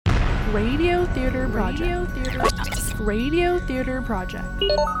Radio Theater Project. Radio Theater Project.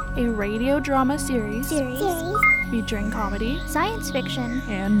 A radio drama series featuring comedy, science fiction,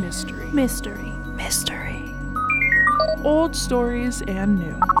 and mystery. Old stories and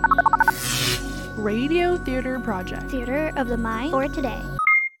new. Radio Theater Project. theater of the mind for today.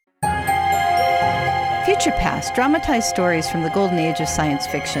 Future Past, dramatized stories from the golden age of science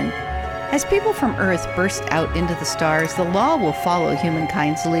fiction. As people from Earth burst out into the stars, the law will follow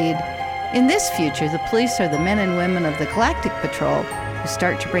humankind's lead. In this future, the police are the men and women of the Galactic Patrol who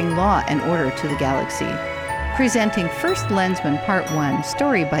start to bring law and order to the galaxy. Presenting First Lensman Part 1,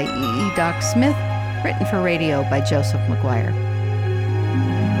 story by E.E. Doc Smith, written for radio by Joseph McGuire.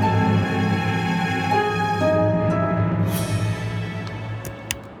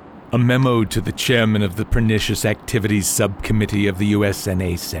 A memo to the chairman of the Pernicious Activities Subcommittee of the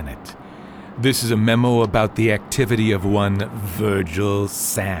USNA Senate. This is a memo about the activity of one Virgil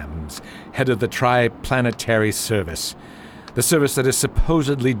Sams, head of the Triplanetary Service. The service that is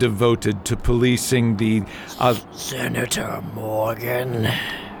supposedly devoted to policing the... Senator Morgan.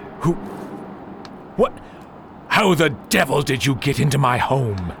 Who? What? How the devil did you get into my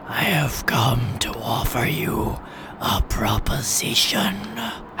home? I have come to offer you a proposition.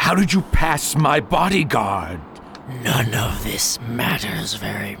 How did you pass my bodyguard? None of this matters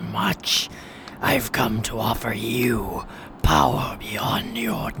very much. I've come to offer you power beyond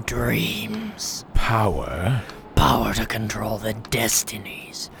your dreams. Power? Power to control the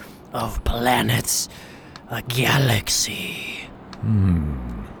destinies of planets, a galaxy.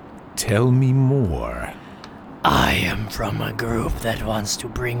 Tell me more. I am from a group that wants to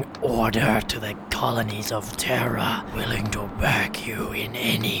bring order to the colonies of Terra, willing to back you in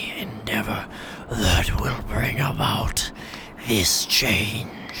any endeavor that will bring about this change.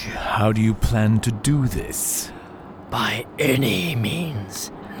 How do you plan to do this? By any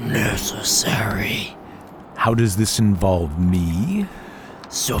means necessary. How does this involve me?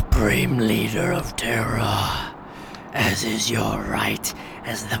 Supreme Leader of Terra, as is your right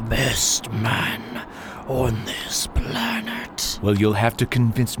as the best man on this planet. Well, you'll have to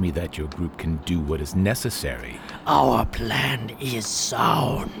convince me that your group can do what is necessary. Our plan is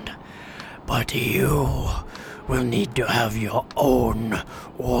sound, but you will need to have your own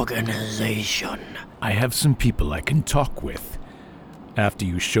organization. I have some people I can talk with. After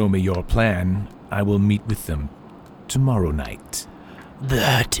you show me your plan, I will meet with them tomorrow night.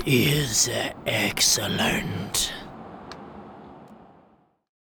 That is excellent.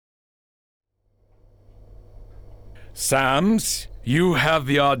 Sams, you have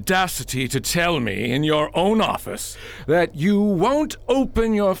the audacity to tell me in your own office that you won't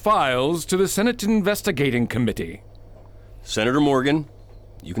open your files to the Senate Investigating Committee. Senator Morgan,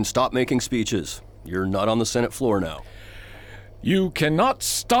 you can stop making speeches. You're not on the Senate floor now. You cannot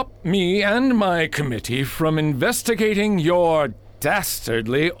stop me and my committee from investigating your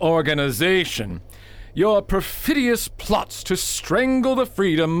dastardly organization, your perfidious plots to strangle the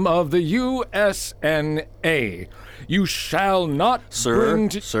freedom of the USNA. You shall not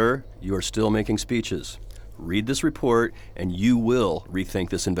Sir, you are still making speeches. Read this report, and you will rethink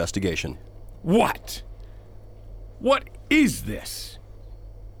this investigation. What? What is this?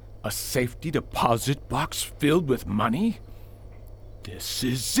 A safety deposit box filled with money? This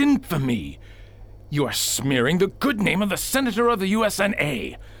is infamy. You are smearing the good name of the senator of the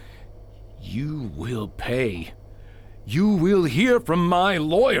USNA. You will pay. You will hear from my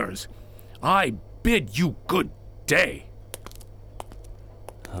lawyers. I bid you good day.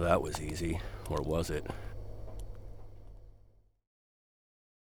 That was easy, or was it?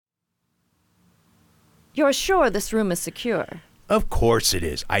 You're sure this room is secure? Of course it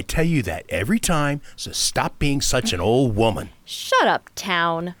is. I tell you that every time, so stop being such an old woman. Shut up,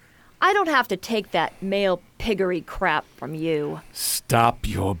 Town. I don't have to take that male piggery crap from you. Stop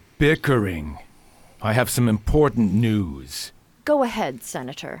your bickering. I have some important news. Go ahead,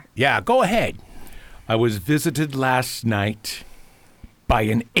 Senator. Yeah, go ahead. I was visited last night by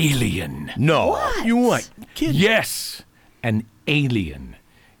an alien. No. What? You what? Kid? Yes, an alien.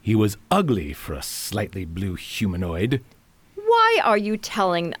 He was ugly for a slightly blue humanoid. Why are you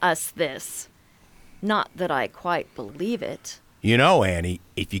telling us this? Not that I quite believe it. You know, Annie,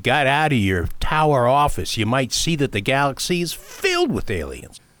 if you got out of your tower office, you might see that the galaxy is filled with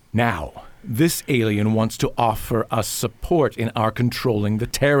aliens. Now, this alien wants to offer us support in our controlling the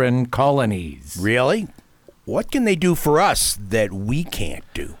Terran colonies. Really? What can they do for us that we can't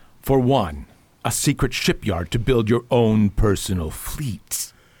do? For one, a secret shipyard to build your own personal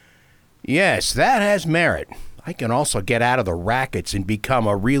fleets. Yes, that has merit. I can also get out of the rackets and become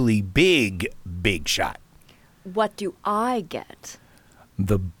a really big shot. What do I get?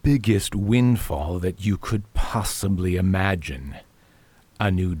 The biggest windfall that you could possibly imagine.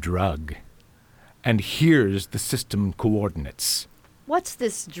 A new drug. And here's the system coordinates. What's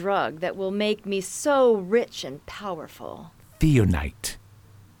this drug that will make me so rich and powerful? Theonite.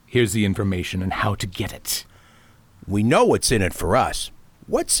 Here's the information on how to get it. We know what's in it for us.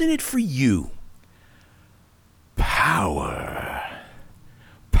 What's in it for you? Power.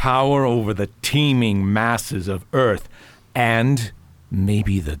 Power over the teeming masses of Earth and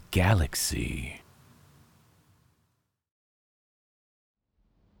maybe the galaxy.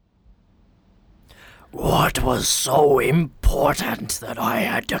 What was so important that I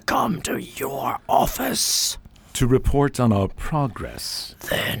had to come to your office? To report on our progress.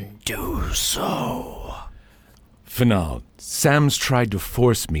 Then do so. Finale, Sam's tried to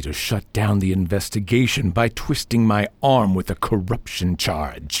force me to shut down the investigation by twisting my arm with a corruption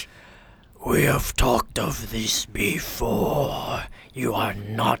charge. We have talked of this before. You are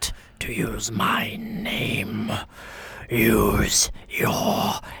not to use my name. Use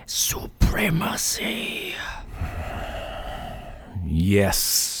your supremacy.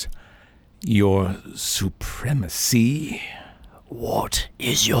 Yes, your supremacy. What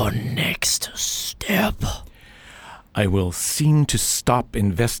is your next step? I will seem to stop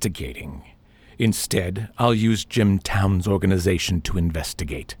investigating. Instead, I'll use Jim Town's organization to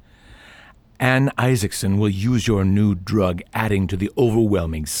investigate. Ann Isaacson will use your new drug, adding to the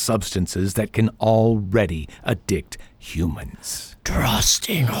overwhelming substances that can already addict humans.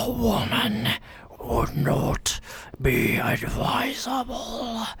 Trusting a woman would not be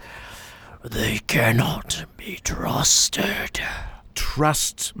advisable. They cannot be trusted.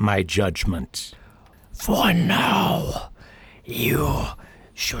 Trust my judgment. For now, you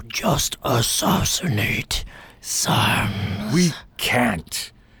should just assassinate Sam. We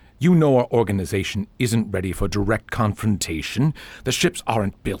can't. You know our organization isn't ready for direct confrontation. The ships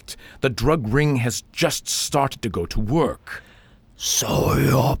aren't built. The drug ring has just started to go to work. So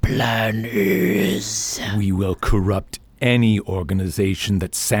your plan is... We will corrupt any organization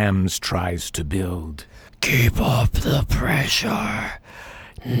that Sam's tries to build. Keep up the pressure.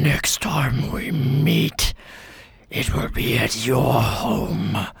 Next time we meet, it will be at your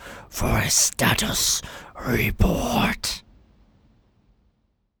home for a status report.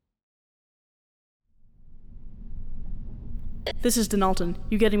 This is Denalton.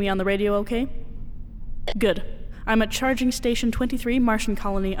 You getting me on the radio okay? Good. I'm at Charging Station 23, Martian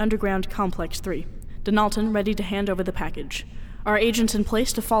Colony, Underground Complex 3. Denalton, ready to hand over the package. Are agents in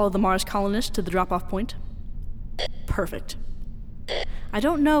place to follow the Mars colonist to the drop-off point? Perfect. I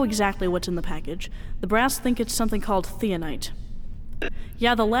don't know exactly what's in the package. The brass think it's something called theonite.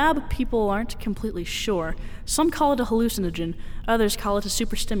 Yeah, the lab people aren't completely sure. Some call it a hallucinogen, others call it a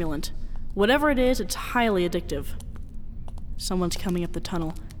superstimulant. Whatever it is, it's highly addictive. Someone's coming up the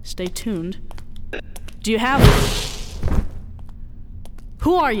tunnel. Stay tuned. Do you have it?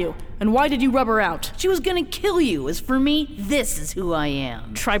 Who are you, and why did you rub her out? She was gonna kill you. As for me, this is who I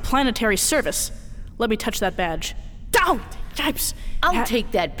am. Triplanetary Service. Let me touch that badge. Down! Yipes! I'll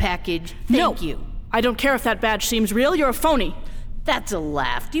take that package. No, Thank you. I don't care if that badge seems real. You're a phony. That's a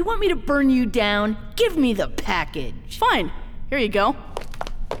laugh. Do you want me to burn you down? Give me the package. Fine. Here you go.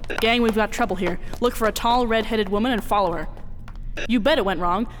 Gang, we've got trouble here. Look for a tall, red-headed woman and follow her. You bet it went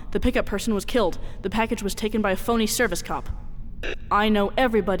wrong. The pickup person was killed. The package was taken by a phony service cop. I know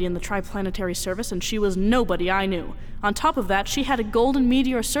everybody in the Triplanetary Service, and she was nobody I knew. On top of that, she had a golden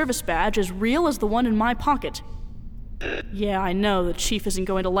meteor service badge as real as the one in my pocket. Yeah, I know the chief isn't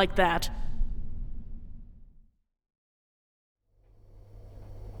going to like that.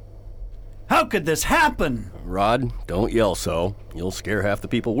 How could this happen? Rod, don't yell so. You'll scare half the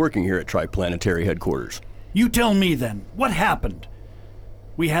people working here at Triplanetary headquarters. You tell me then, what happened?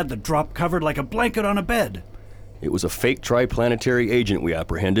 We had the drop covered like a blanket on a bed. It was a fake Triplanetary agent we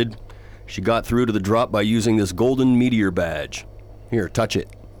apprehended. She got through to the drop by using this golden meteor badge. Here, touch it.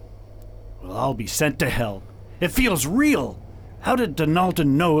 Well, I'll be sent to hell. It feels real. How did Denalton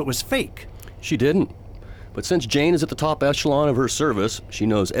know it was fake? She didn't. But since Jane is at the top echelon of her service, she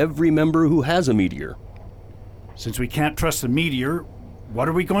knows every member who has a meteor. Since we can't trust the meteor, what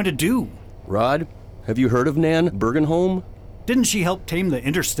are we going to do? Rod, have you heard of Nan Bergenholm? Didn't she help tame the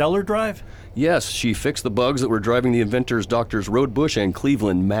interstellar drive? Yes, she fixed the bugs that were driving the inventors Drs. Rodebush and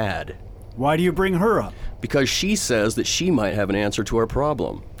Cleveland mad. Why do you bring her up? Because she says that she might have an answer to our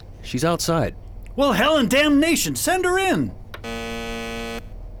problem. She's outside. Well, hell and damnation, send her in!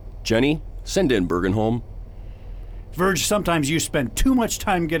 Jenny, send in Bergenholm. Virg, sometimes you spend too much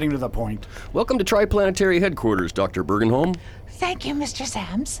time getting to the point. Welcome to Triplanetary Headquarters, Dr. Bergenholm. Thank you, Mr.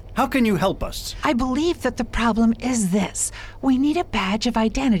 Sams. How can you help us? I believe that the problem is this. We need a badge of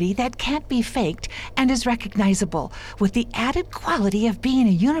identity that can't be faked and is recognizable, with the added quality of being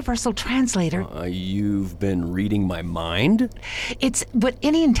a universal translator. You've been reading my mind? It's what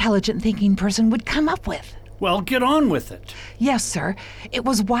any intelligent thinking person would come up with. Well, get on with it. Yes, sir. It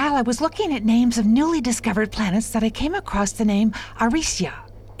was while I was looking at names of newly discovered planets that I came across the name Aricia.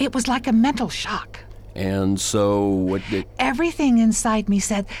 It was like a mental shock. And so, what did... Everything inside me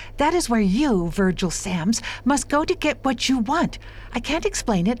said, that is where you, Virgil Sams, must go to get what you want. I can't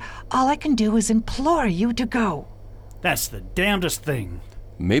explain it. All I can do is implore you to go. That's the damnedest thing.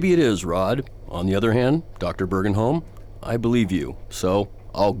 Maybe it is, Rod. On the other hand, Dr. Bergenholm, I believe you, so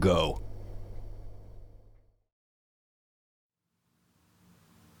I'll go.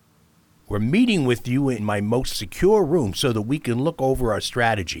 We're meeting with you in my most secure room so that we can look over our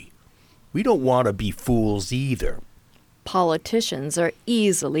strategy. We don't want to be fools either. Politicians are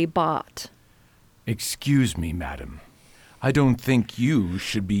easily bought. Excuse me, madam. I don't think you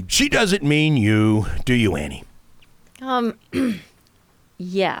should be... She doesn't mean you, do you, Annie?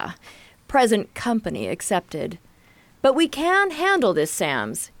 Yeah. Present company accepted. But we can handle this,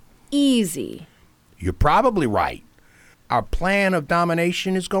 Sams. Easy. You're probably right. Our plan of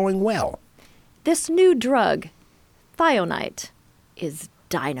domination is going well. This new drug, thionite, is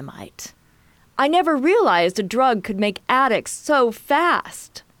dynamite. I never realized a drug could make addicts so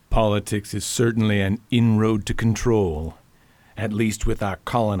fast. Politics is certainly an inroad to control, at least with our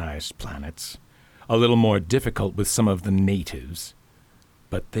colonized planets. A little more difficult with some of the natives,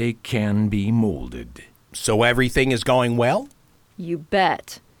 but they can be molded. So everything is going well? You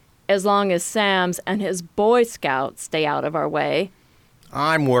bet. As long as Sams and his Boy Scouts stay out of our way.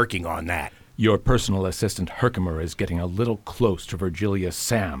 I'm working on that. Your personal assistant Herkimer is getting a little close to Virgilia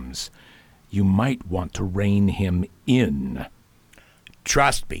Sams. You might want to rein him in.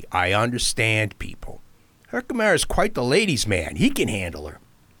 Trust me, I understand people. Herkimer is quite the ladies' man. He can handle her.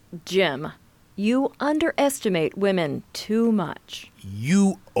 Jim, you underestimate women too much.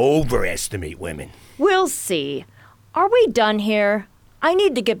 You overestimate women. We'll see. Are we done here? I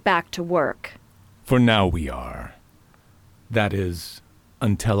need to get back to work. For now we are. That is,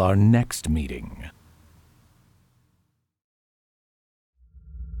 until our next meeting.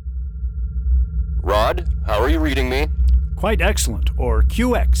 Rod, how are you reading me? Quite excellent, or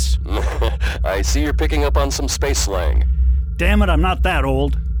QX. I see you're picking up on some space slang. Damn it, I'm not that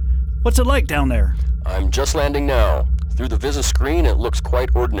old. What's it like down there? I'm just landing now. Through the Visa screen, it looks quite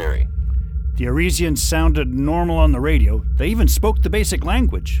ordinary. The Arisians sounded normal on the radio. They even spoke the basic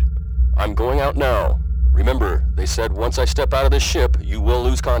language. I'm going out now. Remember, they said once I step out of this ship, you will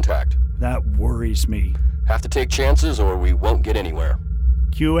lose contact. That worries me. Have to take chances or we won't get anywhere.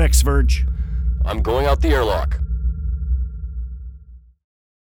 QX, Virg. I'm going out the airlock.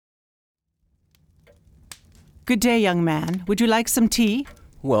 Good day, young man. Would you like some tea?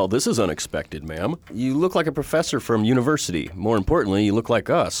 Well, this is unexpected, ma'am. You look like a professor from university. More importantly, you look like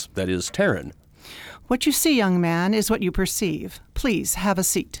us, that is, Terran. What you see, young man, is what you perceive. Please, have a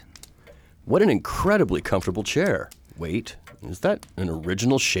seat. What an incredibly comfortable chair. Wait, is that an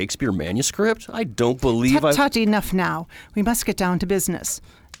original Shakespeare manuscript? I don't believe Tut, enough now. We must get down to business.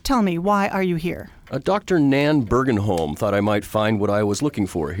 Tell me, why are you here? Dr. Nan Bergenholm thought I might find what I was looking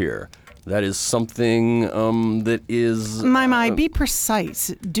for here. That is something, that is... My, be precise.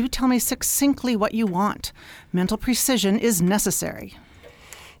 Do tell me succinctly what you want. Mental precision is necessary.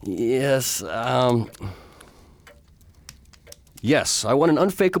 Yes, Yes, I want an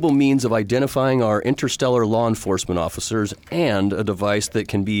unfakeable means of identifying our interstellar law enforcement officers and a device that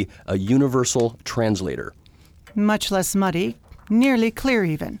can be a universal translator. Much less muddy. Nearly clear,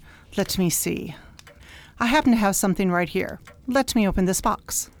 even. Let me see. I happen to have something right here. Let me open this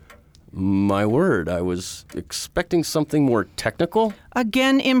box. My word, I was expecting something more technical.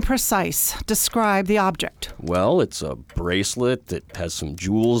 Again, imprecise. Describe the object. Well, it's a bracelet that has some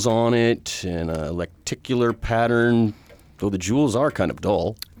jewels on it and a lenticular pattern, though the jewels are kind of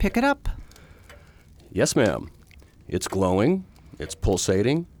dull. Pick it up. Yes, ma'am. It's glowing, it's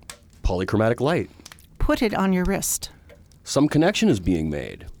pulsating, polychromatic light. Put it on your wrist. Some connection is being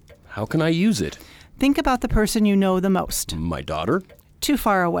made. How can I use it? Think about the person you know the most. My daughter? Too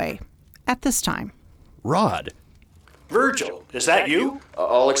far away. At this time. Rod. Virgil, is that you?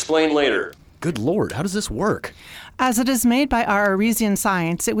 I'll explain later. Good Lord, how does this work? As it is made by our Arisian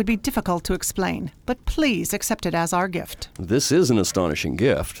science, it would be difficult to explain, but please accept it as our gift. This is an astonishing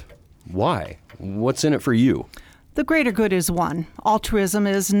gift. Why? What's in it for you? The greater good is one. Altruism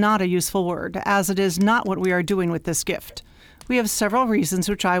is not a useful word, as it is not what we are doing with this gift. We have several reasons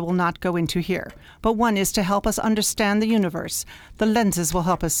which I will not go into here, but one is to help us understand the universe. The lenses will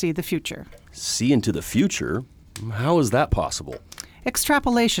help us see the future. See into the future? How is that possible?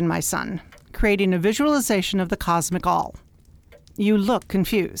 Extrapolation, my son. Creating a visualization of the cosmic all. You look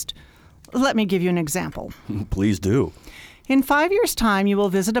confused. Let me give you an example. Please do. In 5 years' time, you will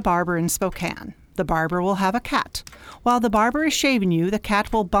visit a barber in Spokane. The barber will have a cat. While the barber is shaving you, the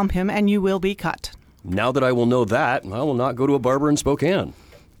cat will bump him and you will be cut. Now that I will know that, I will not go to a barber in Spokane.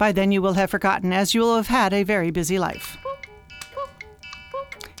 By then you will have forgotten, as you will have had a very busy life.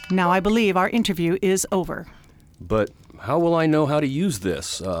 Now I believe our interview is over. But how will I know how to use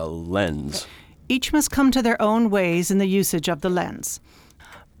this lens? Each must come to their own ways in the usage of the lens.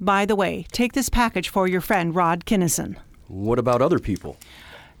 By the way, take this package for your friend Rod Kinnison. What about other people?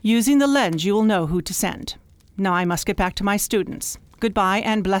 Using the lens, you will know who to send. Now I must get back to my students. Goodbye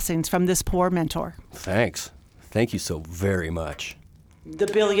and blessings from this poor mentor. Thanks. Thank you so very much. The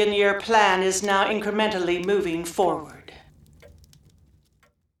billion-year plan is now incrementally moving forward.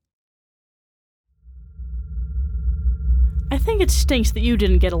 I think it stinks that you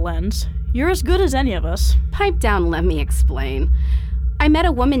didn't get a lens. You're as good as any of us. Pipe down, let me explain. I met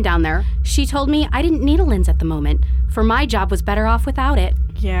a woman down there. She told me I didn't need a lens at the moment, for my job was better off without it.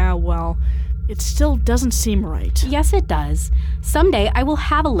 Yeah, well, it still doesn't seem right. Yes, it does. Someday I will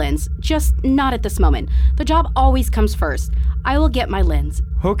have a lens, just not at this moment. The job always comes first. I will get my lens.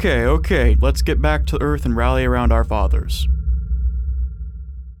 Okay. Let's get back to Earth and rally around our fathers.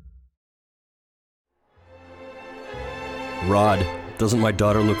 Rod, doesn't my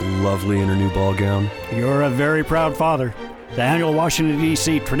daughter look lovely in her new ball gown? You're a very proud father. The annual Washington,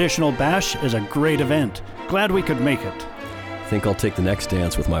 D.C. Traditional Bash is a great event. Glad we could make it. Think I'll take the next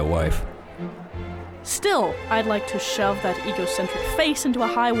dance with my wife. Still, I'd like to shove that egocentric face into a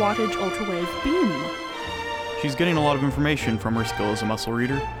high-wattage ultrawave beam. She's getting a lot of information from her skill as a muscle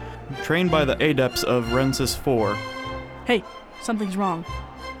reader. Trained by the adepts of Rensis 4. Hey, something's wrong.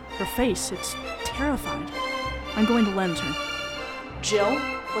 Her face, it's terrified. I'm going to lens her. Jill,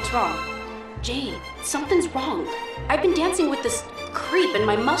 what's wrong? Jane, something's wrong. I've been dancing with this creep and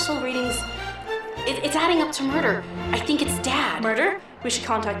my muscle readings, it's adding up to murder. I think it's Dad. Murder? We should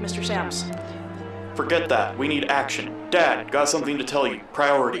contact Mr. Sams. Forget that. We need action. Dad, got something to tell you.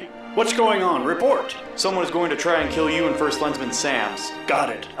 Priority. What's going on? Report. Someone is going to try and kill you and First Lensman Sams. Got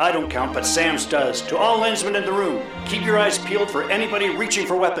it. I don't count, but Sam's does. To all lensmen in the room, keep your eyes peeled for anybody reaching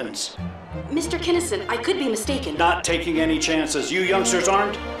for weapons. Mr. Kinnison, I could be mistaken. Not taking any chances. You youngsters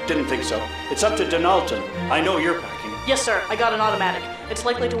aren't? Didn't think so. It's up to Denalton. I know you're packing. Yes, sir. I got an automatic. It's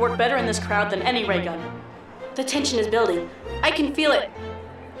likely to work better in this crowd than any ray gun. The tension is building. I can feel it.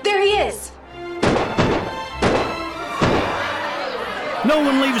 There he is! No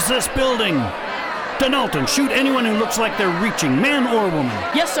one leaves this building! Denalton, shoot anyone who looks like they're reaching, man or woman.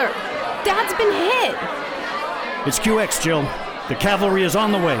 Yes, sir. Dad's been hit! It's QX, Jill. The cavalry is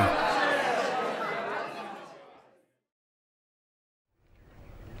on the way.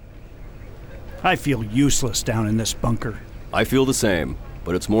 I feel useless down in this bunker. I feel the same,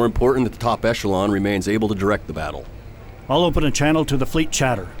 but it's more important that the top echelon remains able to direct the battle. I'll open a channel to the fleet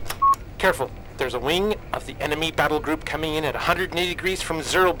chatter. Careful. There's a wing of the enemy battle group coming in at 180 degrees from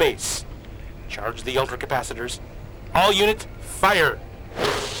zero base. Charge the ultracapacitors. All units, fire!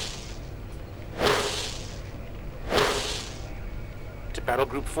 To battle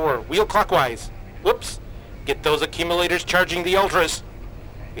group 4, wheel clockwise. Whoops! Get those accumulators charging the ultras.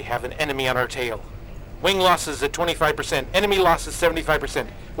 We have an enemy on our tail. Wing losses at 25%, enemy losses 75%.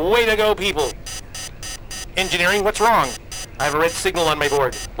 Way to go, people! Engineering, what's wrong? I have a red signal on my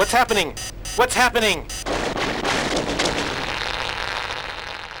board. What's happening? What's happening?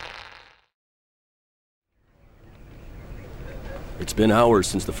 It's been hours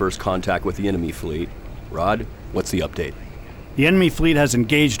since the first contact with the enemy fleet. Rod, what's the update? The enemy fleet has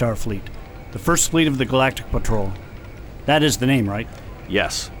engaged our fleet. The first fleet of the Galactic Patrol. That is the name, right?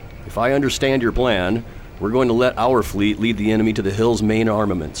 Yes. If I understand your plan, we're going to let our fleet lead the enemy to the Hill's main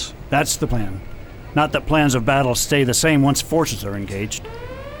armaments. That's the plan. Not that plans of battle stay the same once forces are engaged.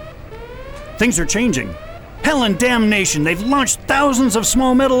 Things are changing. Hell and damnation, they've launched thousands of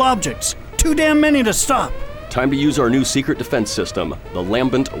small metal objects. Too damn many to stop. Time to use our new secret defense system, the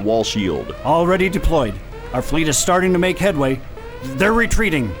Lambent Wall Shield. Already deployed. Our fleet is starting to make headway. They're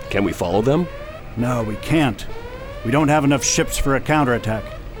retreating. Can we follow them? No, we can't. We don't have enough ships for a counterattack.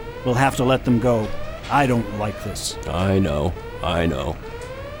 We'll have to let them go. I don't like this. I know.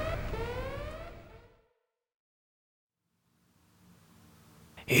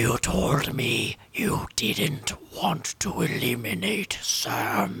 You told me you didn't want to eliminate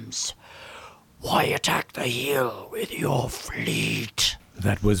Sams. Why attack the hill with your fleet?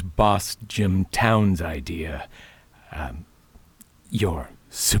 That was Boss Jim Town's idea. Your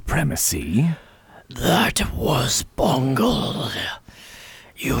supremacy? That was bungled.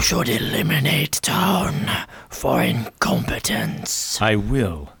 You should eliminate Town for incompetence. I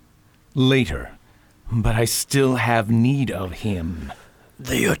will. Later. But I still have need of him.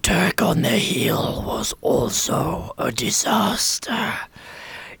 The attack on the hill was also a disaster.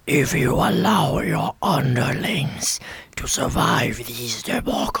 If you allow your underlings to survive these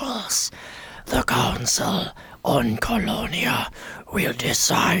debacles, the Council on Colonia will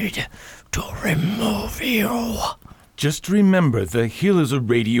decide to remove you. Just remember, the hill is a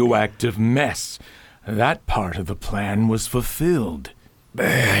radioactive mess. That part of the plan was fulfilled.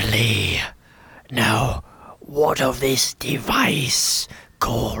 Barely. Now, what of this device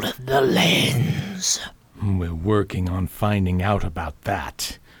called the lens? We're working on finding out about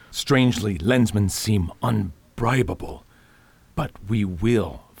that. Strangely, lensmen seem unbribable. But we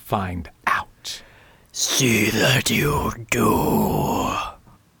will find out. See that you do.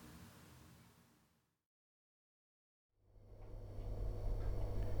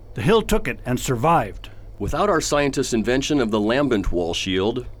 The hill took it and survived. Without our scientists' invention of the lambent wall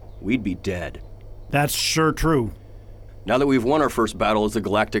shield, we'd be dead. That's sure true. Now that we've won our first battle as the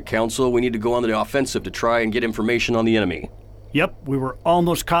Galactic Council, we need to go on the offensive to try and get information on the enemy. Yep, we were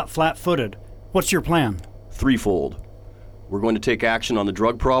almost caught flat-footed. What's your plan? Threefold. We're going to take action on the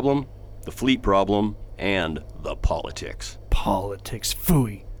drug problem, the fleet problem, and the politics. Politics,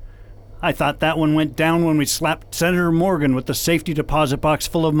 phooey. I thought that one went down when we slapped Senator Morgan with the safety deposit box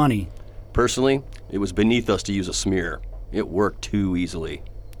full of money. Personally, it was beneath us to use a smear. It worked too easily.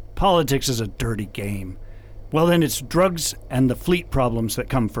 Politics is a dirty game. Well, then it's drugs and the fleet problems that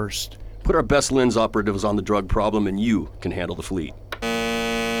come first. Put our best lens operatives on the drug problem and you can handle the fleet.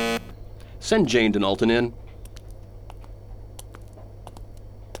 Send Jane Denalton in.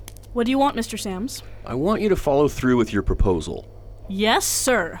 What do you want, Mr. Sams? I want you to follow through with your proposal. Yes,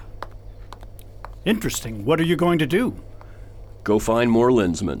 sir. Interesting. What are you going to do? Go find more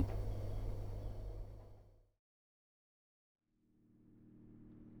lensmen.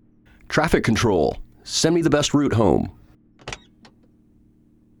 Traffic control. Send me the best route home.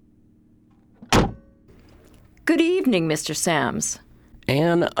 Good evening, Mr. Sams.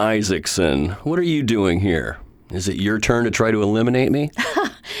 Ann Isaacson, what are you doing here? Is it your turn to try to eliminate me?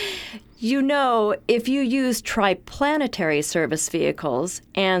 You know, if you use triplanetary service vehicles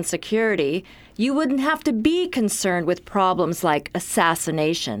and security, you wouldn't have to be concerned with problems like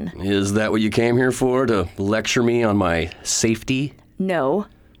assassination. Is that what you came here for, to lecture me on my safety? No,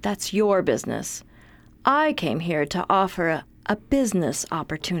 that's your business. I came here to offer a business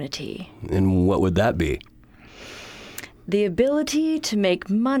opportunity. And what would that be? The ability to make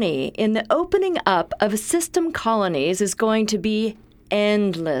money in the opening up of system colonies is going to be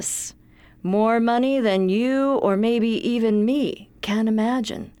endless. More money than you, or maybe even me, can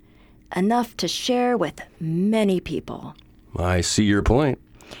imagine. Enough to share with many people. I see your point.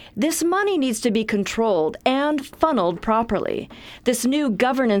 This money needs to be controlled and funneled properly. This new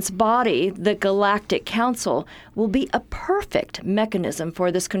governance body, the Galactic Council, will be a perfect mechanism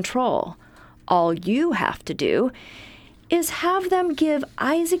for this control. All you have to do is have them give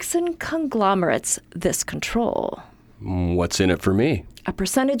Isaacson conglomerates this control. What's in it for me? A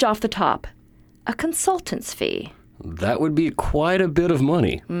percentage off the top. A consultant's fee. That would be quite a bit of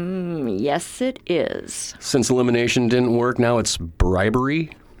money. Yes, it is. Since elimination didn't work, now it's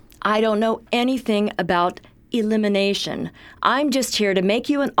bribery? I don't know anything about elimination. I'm just here to make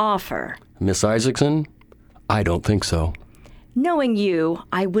you an offer. Miss Isaacson? I don't think so. Knowing you,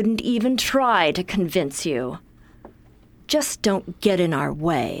 I wouldn't even try to convince you. Just don't get in our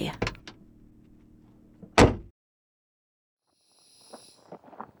way.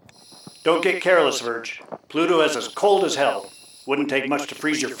 Don't get careless, Verge. Pluto is as cold as hell. Wouldn't take much to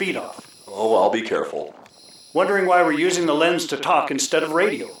freeze your feet off. Oh, I'll be careful. Wondering why we're using the lens to talk instead of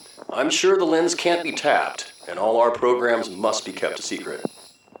radio. I'm sure the lens can't be tapped, and all our programs must be kept a secret.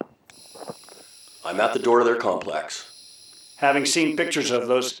 I'm at the door to their complex. Having seen pictures of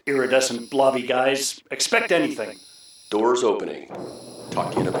those iridescent blobby guys, expect anything. Doors opening.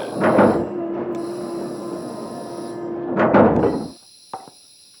 Talk to you in a bit.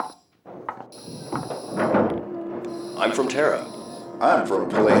 I'm from Terra. I'm from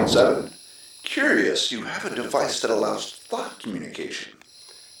Plane 7. Curious, you have a device that allows thought communication.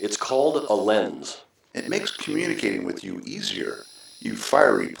 It's called a lens. It makes communicating with you easier. You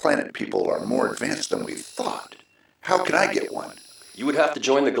fiery planet people are more advanced than we thought. How can I get one? You would have to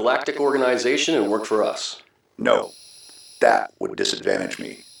join the Galactic Organization and work for us. No, that would disadvantage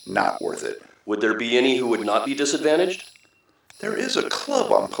me. Not worth it. Would there be any who would not be disadvantaged? There is a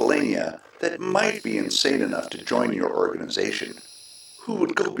club on Polania that might be insane enough to join your organization, who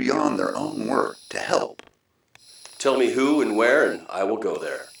would go beyond their own work to help. Tell me who and where, and I will go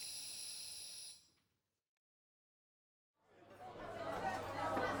there.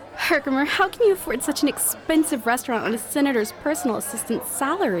 Herkimer, how can you afford such an expensive restaurant on a senator's personal assistant's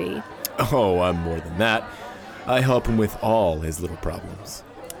salary? Oh, I'm more than that. I help him with all his little problems.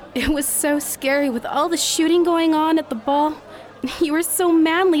 It was so scary with all the shooting going on at the ball. You were so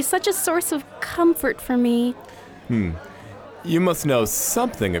manly, such a source of comfort for me. You must know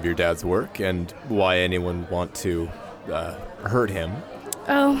something of your dad's work and why anyone would want to, hurt him.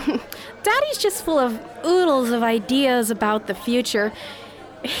 Oh, Daddy's just full of oodles of ideas about the future.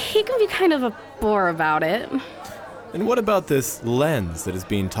 He can be kind of a bore about it. And what about this lens that is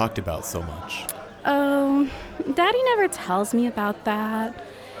being talked about so much? Oh, Daddy never tells me about that.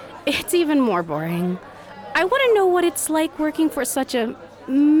 It's even more boring. I want to know what it's like working for such a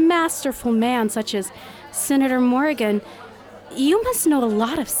masterful man such as Senator Morgan. You must know a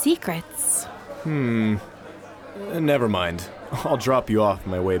lot of secrets. Never mind. I'll drop you off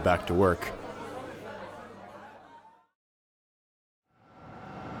on my way back to work.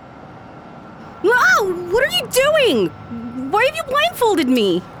 Oh, what are you doing? Why have you blindfolded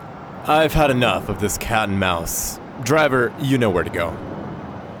me? I've had enough of this cat and mouse. Driver, you know where to go.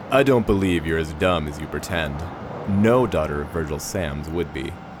 I don't believe you're as dumb as you pretend. No daughter of Virgil Sams would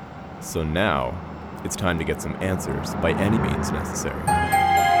be. So now, it's time to get some answers by any means necessary.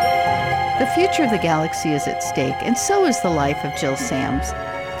 The future of the galaxy is at stake, and so is the life of Jill Sams.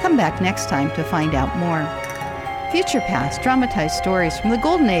 Come back next time to find out more. Future Past, dramatized stories from the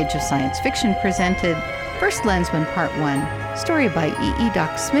golden age of science fiction presented First Lensman Part 1, story by E.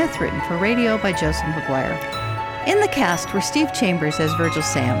 Doc Smith, written for radio by Joseph McGuire. In the cast were Steve Chambers as Virgil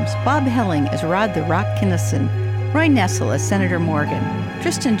Sams, Bob Helling as Rod the Rock Kinnison, Roy Nessel as Senator Morgan,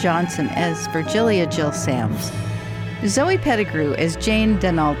 Tristan Johnson as Virgilia Jill Sams, Zoe Pettigrew as Jane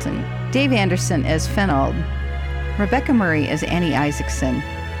Denalton, Dave Anderson as Fenald, Rebecca Murray as Annie Isaacson,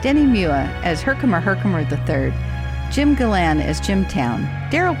 Denny Mua as Herkimer III, Jim Gallan as Jim Town,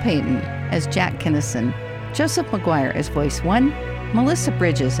 Daryl Payton as Jack Kinnison, Joseph McGuire as Voice 1, Melissa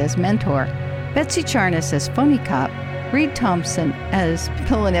Bridges as Mentor, Betsy Charnas as Phony Cop, Reed Thompson as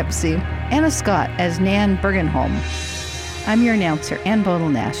Pilinepsy, Anna Scott as Nan Bergenholm. I'm your announcer, Ann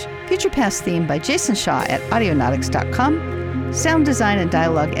Bodel-Nash. Future Past theme by Jason Shaw at audionautics.com. Sound design and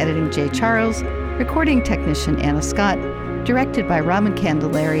dialogue editing Jay Charles. Recording technician Anna Scott. Directed by Robin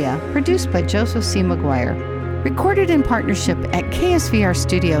Candelaria. Produced by Joseph C McGuire. Recorded in partnership at KSVR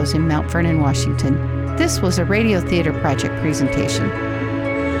Studios in Mount Vernon, Washington. This was a Radio Theater Project presentation.